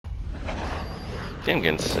Damn, I'm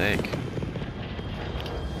getting sick.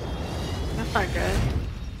 That's not good.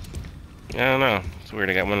 I don't know. It's weird.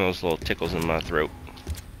 I got one of those little tickles in my throat.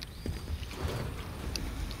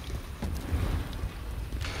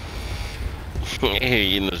 Hey,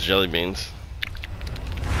 eating those jelly beans.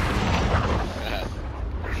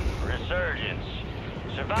 Resurgence.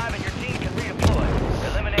 Survive and your team can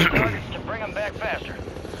redeploy. Eliminate targets to bring them back faster.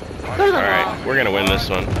 Alright, we're gonna win this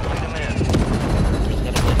one.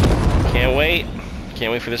 Can't wait.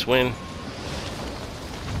 Can't wait for this win.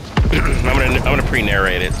 I'm gonna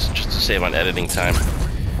pre-narrate it just to save on editing time.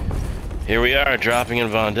 Here we are, dropping in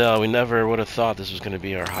Vondel. We never would have thought this was gonna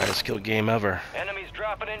be our highest kill game ever. Enemies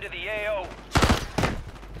dropping into the AO.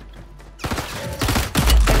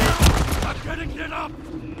 I'm getting lit up!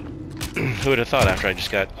 Who would have thought after I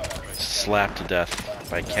just got slapped to death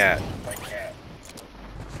by a cat?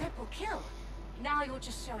 Triple kill. Now you're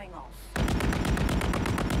just showing off.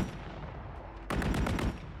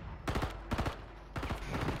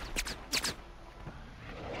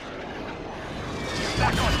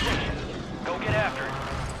 Back on station. Go get after it.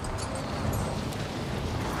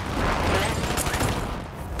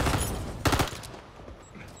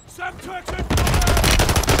 Subtraction!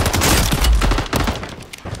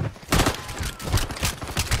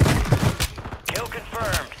 Kill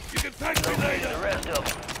confirmed. You can thank me The later! rest of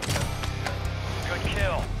them. Good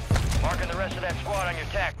kill. Marking the rest of that squad on your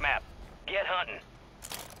TAC map. Get hunting.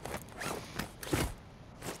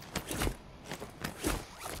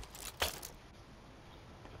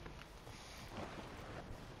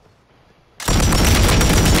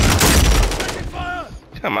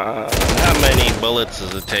 Come on. How many bullets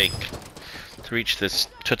does it take to reach this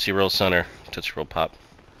Tootsie Roll center? Tootsie Roll Pop.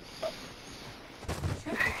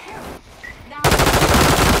 Triple kill. Now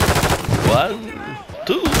 1,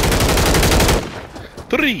 2,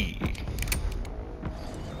 3.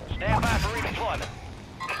 Stand by for redeployment.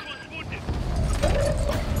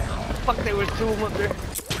 Fuck, there was two of them up there.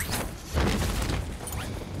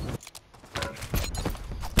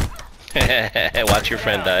 Watch your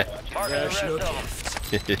friend die. Marking the rest of them.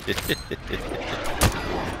 Kill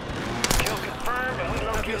confirmed and we Have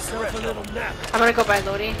located the yourself rest a of little them. nap. I'm gonna go by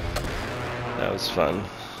Lodi. That was fun.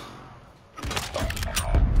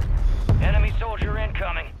 Enemy soldier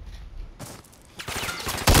incoming.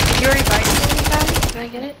 Did you already buy something, guys? Did I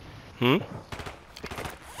get it? Hmm?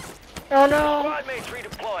 Oh no! Squad mates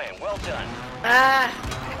redeploying. Well done. Ah!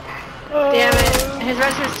 Damn it! His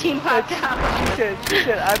rest of his team popped out. She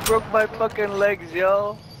said, I broke my fucking legs,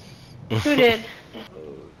 yo. Who did?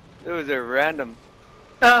 It was a random.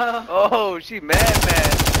 Oh. Oh, she mad.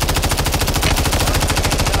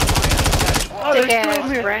 Oh, Thick there's two of ass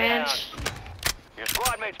them. branch. Your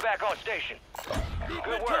squad mates back on station. Good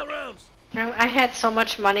Good work. rounds! I had so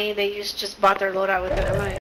much money, they just bought their loadout with it. I'm like,